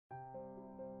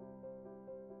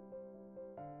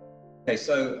Okay,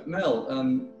 so Mel,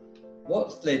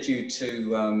 what led you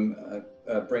to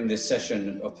bring this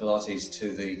session of Pilates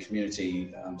to the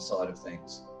community side of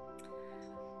things?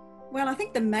 Well, I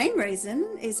think the main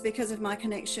reason is because of my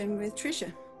connection with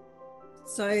Tricia.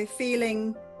 So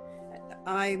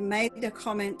I made a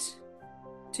comment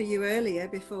to you earlier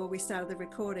before we started the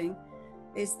recording,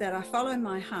 is that I follow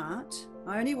my heart.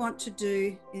 I only want to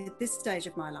do at this stage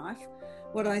of my life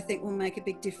what I think will make a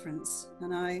big difference.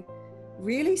 And I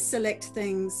really select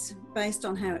things based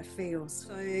on how it feels.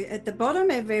 So at the bottom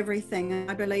of everything,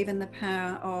 I believe in the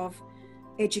power of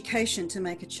education to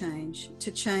make a change,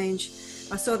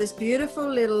 I saw this beautiful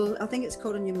little, I think it's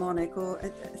called a mnemonic, or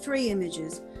 3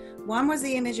 images. One was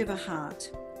the image of a heart.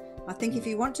 I think if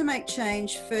you want to make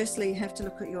change, firstly, you have to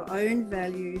look at your own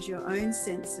values, your own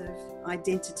sense of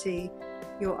identity,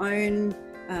 your own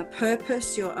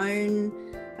purpose, your own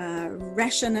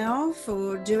rationale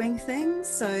for doing things.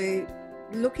 So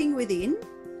looking within,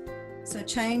 so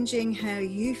changing how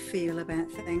you feel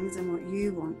about things and what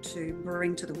you want to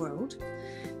bring to the world.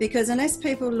 Because unless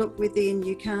people look within,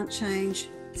 you can't change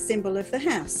the symbol of the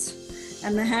house.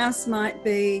 And the house might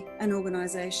be an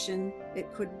organisation,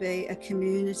 it could be a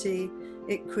community,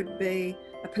 it could be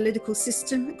a political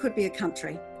system, it could be a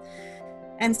country.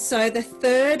 And so the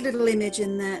third little image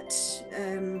in that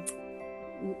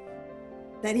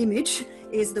image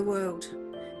is the world.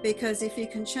 Because if you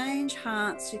can change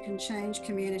hearts, you can change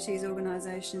communities,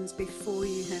 organisations before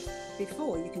you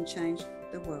can change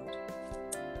the world.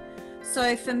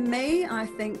 So for me, I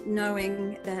think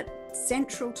knowing that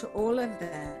central to all of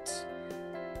that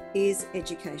is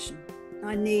education.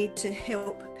 I need to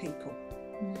help people.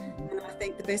 And I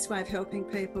think the best way of helping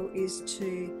people is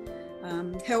to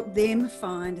help them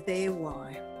find their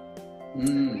why.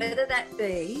 Whether that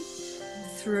be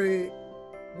through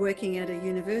working at a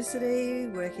university,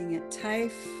 working at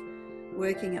TAFE,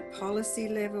 working at policy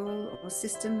level or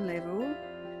system level,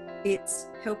 it's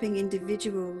helping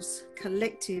individuals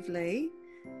collectively,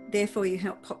 therefore you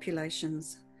help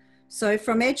populations. So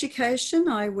from education,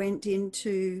 I went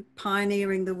into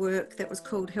pioneering the work that was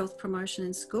called health promotion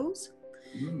in schools,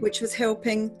 which was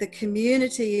helping the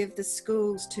community of the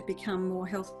schools to become more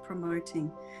health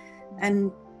promoting. And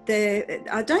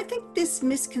I don't think this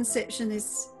misconception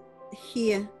is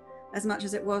here as much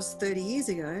as it was 30 years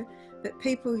ago, but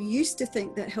people used to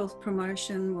think that health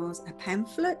promotion was a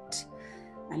pamphlet,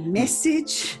 a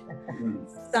message,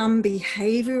 some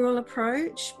behavioural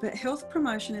approach, but health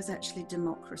promotion is actually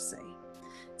democracy.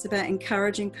 It's about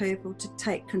encouraging people to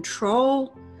take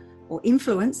control or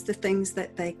influence the things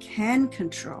that they can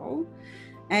control,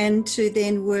 and to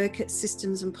then work at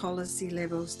systems and policy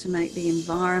levels to make the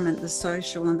environment, the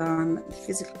social environment, the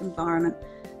physical environment,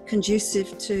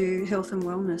 conducive to health and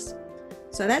wellness.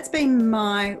 So that's been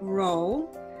my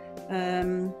role.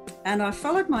 And I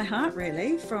followed my heart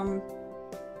really from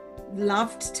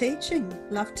loved teaching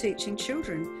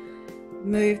children,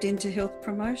 moved into health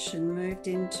promotion, moved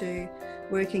into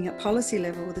working at policy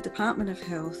level with the Department of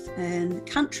Health and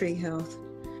country health.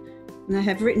 And I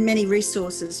have written many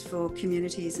resources for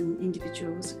communities and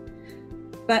individuals.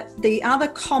 But the other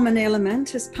common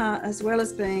element, as well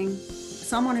as being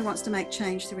someone who wants to make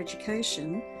change through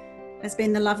education, has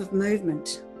been the love of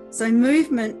movement. So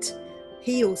movement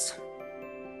heals.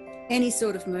 Any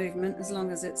sort of movement, as long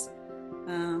as it's,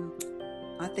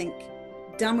 I think,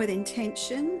 done with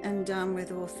intention and done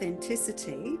with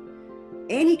authenticity,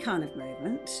 any kind of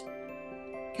movement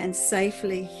can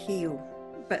safely heal.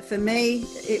 But for me,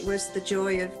 it was the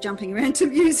joy of jumping around to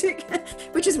music,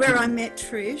 which is where I met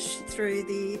Trish through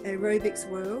the aerobics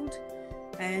world,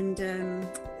 and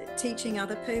teaching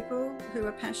other people who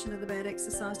are passionate about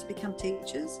exercise to become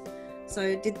teachers. So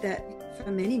I did that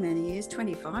for many, many years,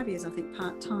 25 years, I think,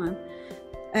 part-time.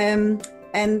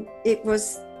 And it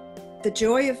was the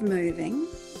joy of moving,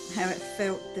 how it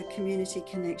felt, the community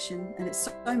connection, and it's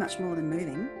so much more than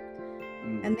moving.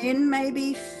 And then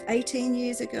maybe 18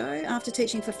 years ago, after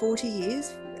teaching for 40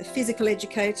 years, a physical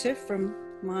educator from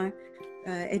my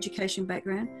education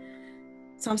background,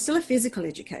 so I'm still a physical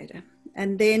educator.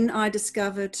 And then I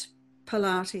discovered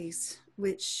Pilates,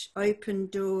 which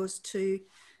opened doors to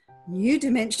new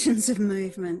dimensions of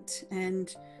movement,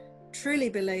 and truly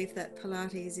believe that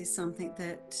Pilates is something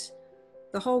that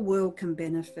the whole world can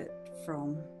benefit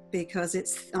from, because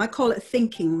I call it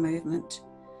thinking movement.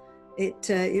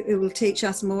 It will teach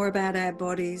us more about our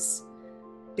bodies,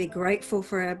 be grateful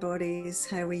for our bodies,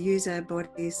 how we use our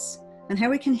bodies, and how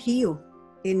we can heal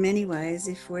in many ways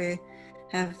if we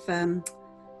have,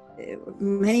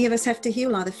 many of us have to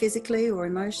heal either physically or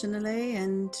emotionally,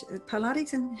 and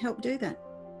Pilates can help do that.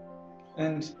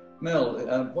 And Mel,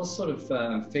 what sort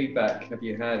of feedback have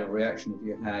you had or reaction have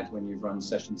you had when you've run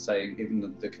sessions, say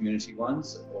even the community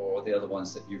ones or the other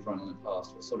ones that you've run in the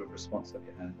past? What sort of response have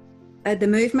you had? The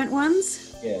movement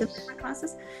ones? Yes. The movement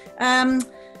classes?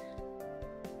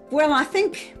 Well, I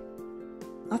think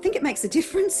it makes a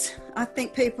difference. I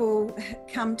think people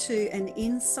come to an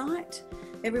insight.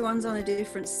 Everyone's on a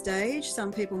different stage.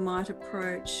 Some people might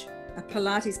approach a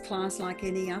Pilates class like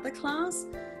any other class.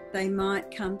 They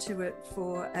might come to it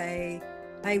for a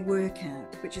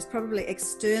workout, which is probably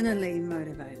externally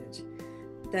motivated.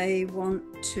 They want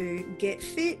to get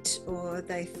fit, or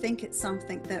they think it's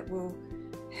something that will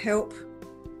help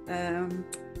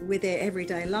with their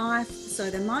everyday life. So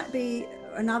there might be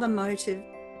another motive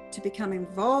to become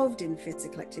involved in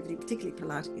physical activity, particularly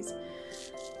Pilates.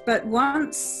 But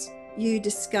once you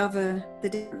discover the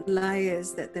different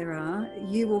layers that there are,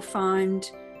 you will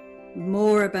find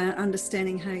more about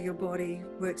understanding how your body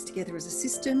works together as a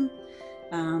system,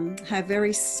 how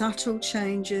very subtle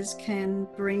changes can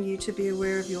bring you to be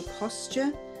aware of your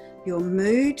posture, your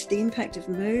mood, the impact of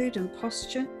mood and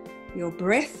posture, your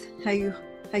breath, how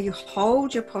you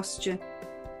hold your posture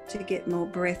to get more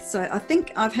breath. So I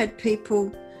think I've had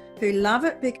people who love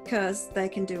it because they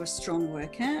can do a strong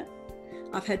workout.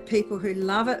 I've had people who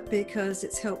love it because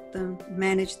it's helped them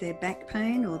manage their back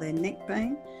pain or their neck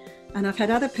pain. And I've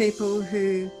had other people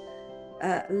who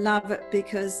love it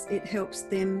because it helps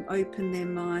them open their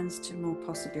minds to more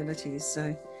possibilities.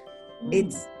 So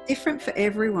it's different for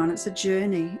everyone. It's a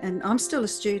journey. And I'm still a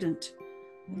student,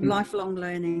 lifelong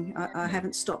learning. I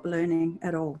haven't stopped learning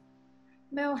at all.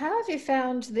 Mel, how have you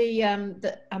found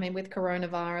with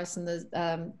coronavirus and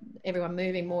the everyone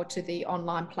moving more to the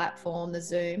online platform, the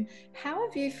Zoom, how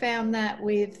have you found that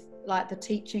with like the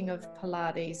teaching of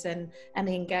Pilates and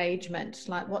the engagement?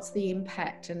 Like, what's the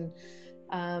impact? And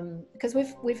because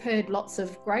we've heard lots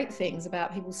of great things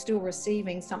about people still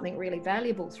receiving something really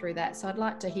valuable through that. So I'd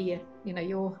like to hear,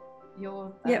 your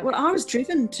yeah, well, I was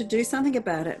driven to do something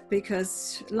about it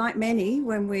because, like many,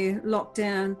 when we're locked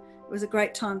down, it was a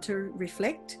great time to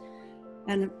reflect,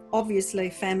 and obviously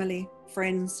family,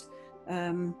 friends,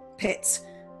 pets.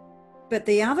 But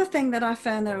the other thing that I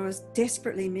found that I was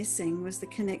desperately missing was the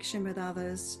connection with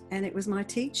others, and it was my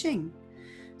teaching.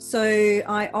 So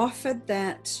I offered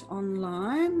that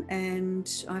online, and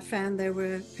I found there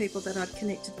were people that I'd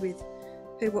connected with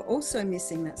who were also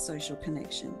missing that social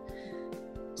connection.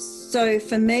 So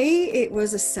for me, it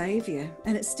was a saviour,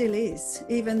 and it still is,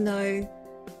 even though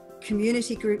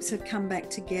community groups have come back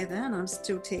together and I'm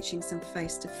still teaching some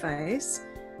face-to-face.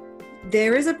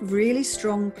 There is a really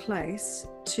strong place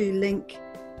to link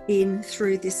in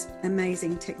through this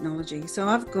amazing technology. So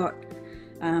I've got,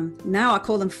 now I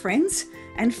call them friends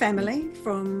and family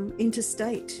from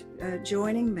interstate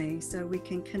joining me so we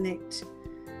can connect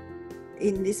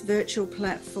in this virtual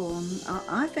platform.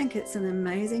 I think it's an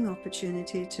amazing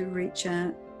opportunity to reach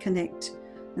out, connect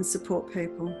and support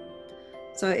people.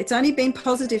 So it's only been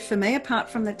positive for me, apart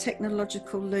from the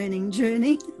technological learning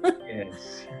journey,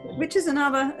 Yes. which is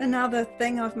another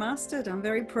thing I've mastered. I'm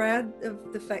very proud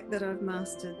of the fact that I've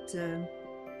mastered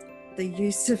the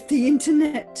use of the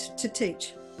internet to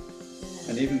teach.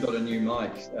 And even got a new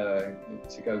mic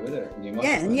to go with it. A new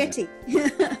Yeah, and microphone.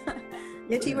 Yeti.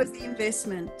 Yeti was the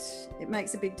investment. It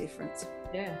makes a big difference.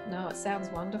 Yeah, no, it sounds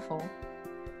wonderful.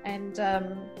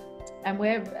 And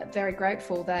we're very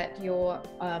grateful that you're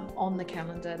on the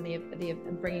calendar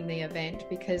and bringing the event,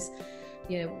 because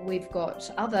we've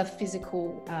got other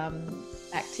physical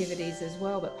activities as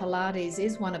well, but Pilates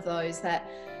is one of those that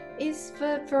is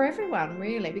for everyone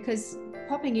really, because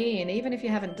popping in, even if you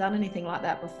haven't done anything like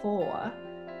that before,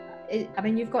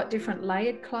 you've got different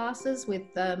layered classes with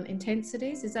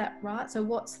intensities, is that right? So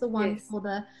what's the one Yes.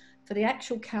 for the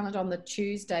actual calendar on the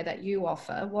Tuesday that you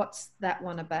offer? What's that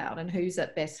one about, and who's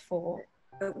it best for?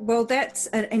 Well, that's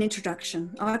an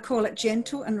introduction. I call it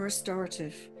gentle and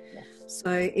restorative. Yes.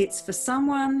 So it's for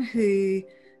someone who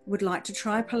would like to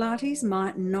try Pilates,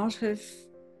 might not have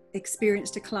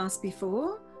experienced a class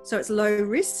before. So it's low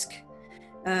risk.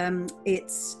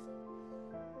 It's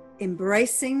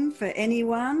embracing for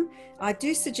anyone. I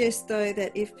do suggest though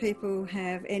that if people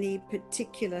have any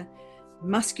particular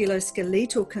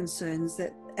musculoskeletal concerns,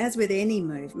 that as with any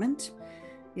movement,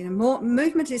 more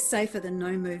movement is safer than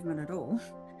no movement at all.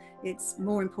 It's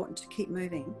more important to keep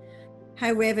moving.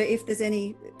 However, if there's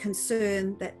any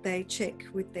concern, that they check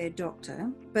with their doctor,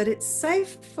 but it's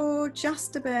safe for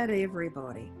just about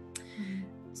everybody.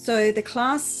 So the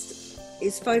class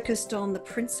is focused on the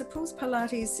principles.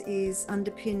 Pilates is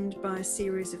underpinned by a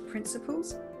series of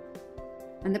principles,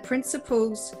 and the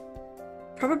principles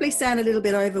probably sound a little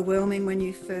bit overwhelming when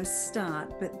you first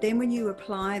start, but then when you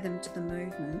apply them to the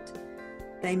movement,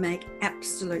 they make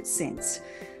absolute sense.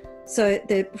 So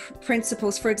the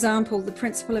principles, for example, the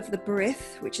principle of the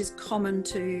breath, which is common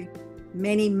to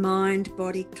many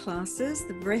mind-body classes,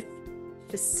 the breath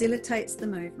facilitates the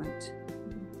movement,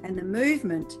 and the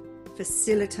movement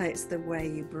facilitates the way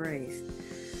you breathe.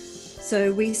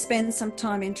 So we spend some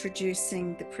time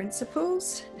introducing the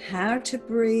principles, how to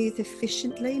breathe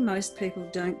efficiently. Most people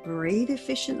don't breathe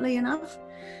efficiently enough.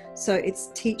 So it's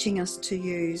teaching us to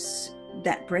use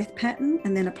that breath pattern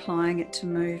and then applying it to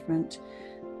movement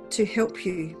to help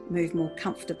you move more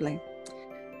comfortably.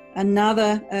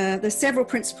 There's several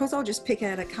principles, I'll just pick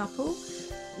out a couple.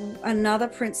 Another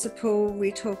principle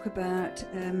we talk about,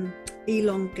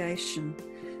 elongation.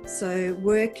 So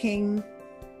working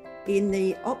in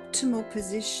the optimal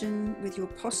position with your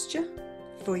posture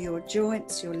for your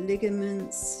joints, your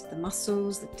ligaments, the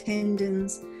muscles, the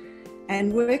tendons,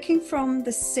 and working from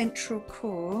the central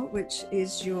core, which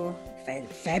is your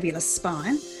fabulous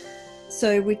spine.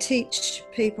 So we teach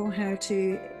people how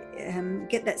to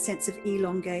get that sense of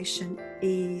elongation,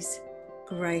 ease,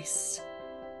 grace,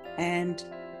 and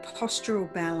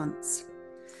postural balance.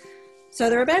 So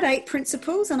there are about 8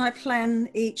 principles, and I plan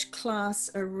each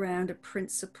class around a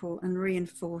principle and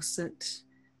reinforce it,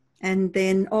 and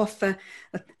then offer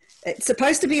it's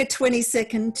supposed to be a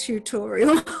 20-second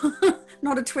tutorial,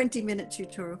 not a 20-minute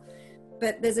tutorial,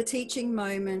 but there's a teaching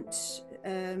moment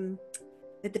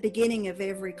at the beginning of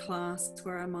every class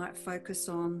where I might focus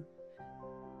on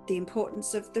the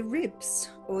importance of the ribs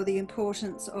or the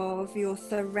importance of your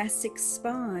thoracic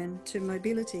spine to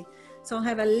mobility. So I'll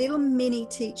have a little mini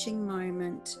teaching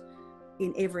moment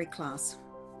in every class.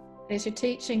 There's your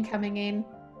teaching coming in.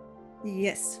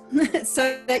 Yes,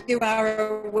 so that you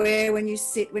are aware when you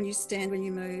sit, when you stand, when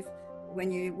you move,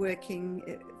 when you're working,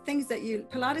 things that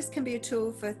Pilates can be a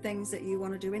tool for things that you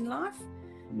want to do in life.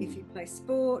 If you play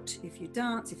sport, if you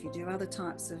dance, if you do other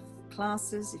types of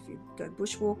classes, if you go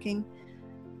bushwalking,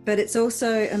 but it's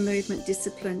also a movement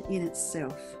discipline in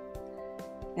itself.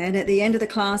 And at the end of the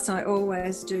class, I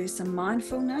always do some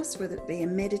mindfulness, whether it be a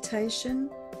meditation,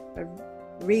 a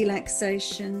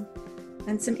relaxation,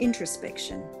 and some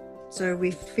introspection. So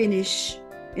we finish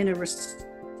in a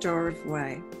restorative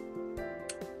way.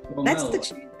 Well, that's Mel, the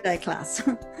Tuesday class.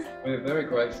 We're very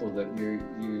grateful that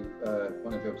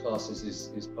one of your classes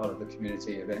is part of the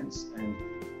community events,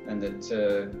 and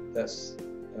that's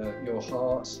your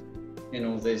heart in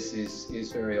all this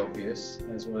is very obvious,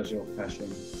 as well as your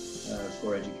passion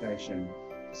for education.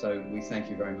 So we thank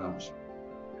you very much.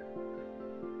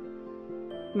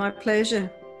 My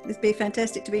pleasure. It'd be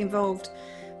fantastic to be involved,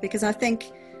 because I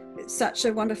think such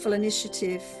a wonderful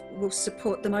initiative will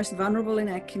support the most vulnerable in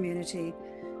our community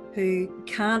who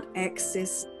can't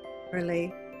access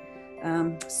really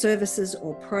services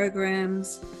or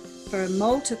programs for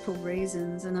multiple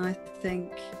reasons. And I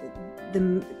think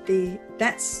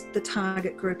that's the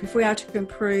target group. If we are to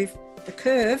improve the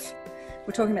curve,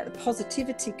 we're talking about the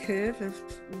positivity curve of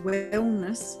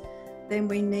wellness, then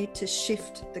we need to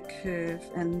shift the curve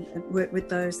and work with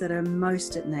those that are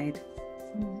most at need.